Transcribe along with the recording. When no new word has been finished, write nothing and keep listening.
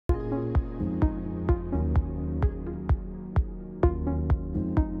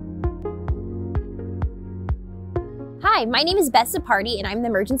Hi, my name is Beth Zuppardi and I'm the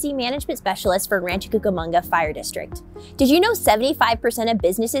Emergency Management Specialist for Rancho Cucamonga Fire District. Did you know 75% of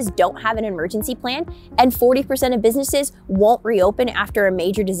businesses don't have an emergency plan and 40% of businesses won't reopen after a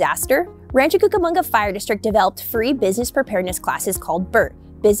major disaster? Rancho Cucamonga Fire District developed free business preparedness classes called BERT,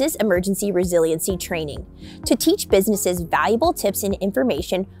 Business Emergency Resiliency Training, to teach businesses valuable tips and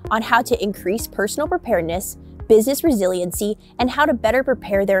information on how to increase personal preparedness, business resiliency, and how to better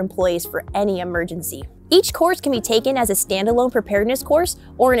prepare their employees for any emergency. Each course can be taken as a standalone preparedness course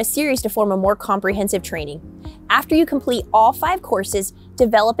or in a series to form a more comprehensive training. After you complete all 5 courses,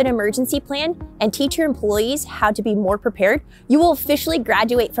 develop an emergency plan, and teach your employees how to be more prepared, you will officially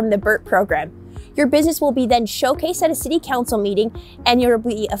graduate from the BERT program. Your business will be then showcased at a city council meeting and you'll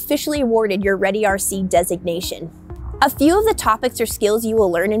be officially awarded your Ready RC designation. A few of the topics or skills you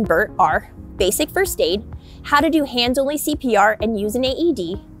will learn in BERT are basic first aid, how to do hands-only CPR and use an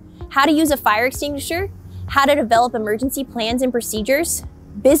AED, how to use a fire extinguisher, how to develop emergency plans and procedures,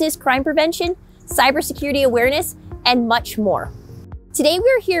 business crime prevention, cybersecurity awareness, and much more. Today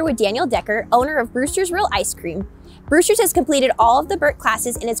we're here with Daniel Decker, owner of Brewster's Real Ice Cream. Brewster's has completed all of the BERT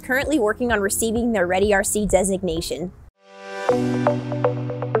classes and is currently working on receiving their Ready RC designation.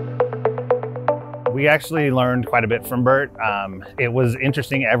 We actually learned quite a bit from BERT. It was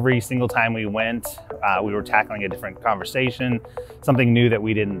interesting every single time we went. We were tackling a different conversation, something new that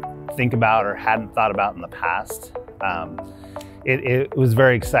we didn't think about or hadn't thought about in the past. It was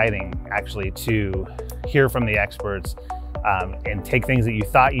very exciting actually to hear from the experts and take things that you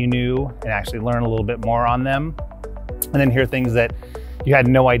thought you knew and actually learn a little bit more on them, and then hear things that you had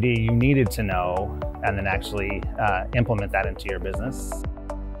no idea you needed to know and then actually implement that into your business.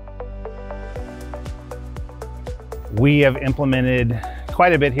 We have implemented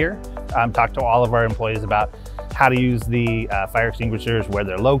quite a bit here. Talked to all of our employees about how to use the fire extinguishers, where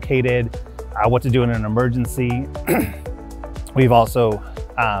they're located, what to do in an emergency. We've also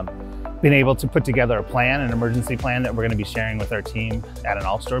been able to put together a plan, an emergency plan that we're going to be sharing with our team at an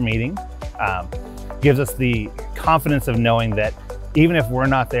all-store meeting. Gives us the confidence of knowing that even if we're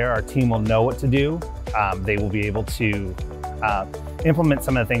not there, our team will know what to do. They will be able to implement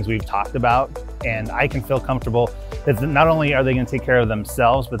some of the things we've talked about, and I can feel comfortable that not only are they going to take care of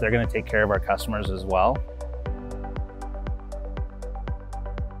themselves, but they're going to take care of our customers as well.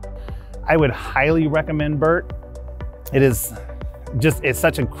 I would highly recommend BERT. It's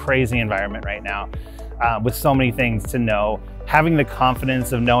such a crazy environment right now with so many things to know. Having the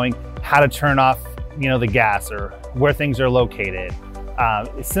confidence of knowing how to turn off, the gas or where things are located.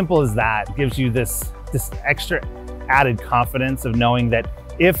 As simple as that gives you this extra added confidence of knowing that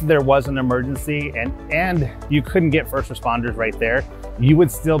if there was an emergency and you couldn't get first responders right there, you would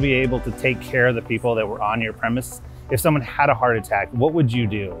still be able to take care of the people that were on your premise. If someone had a heart attack, what would you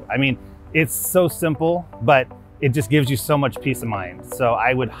do? I mean, it's so simple, but it just gives you so much peace of mind. So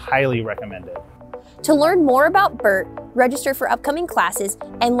I would highly recommend it. To learn more about BERT, register for upcoming classes,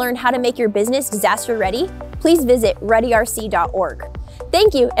 and learn how to make your business disaster ready, please visit readyrc.org.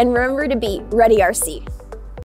 Thank you, and remember to be Ready RC.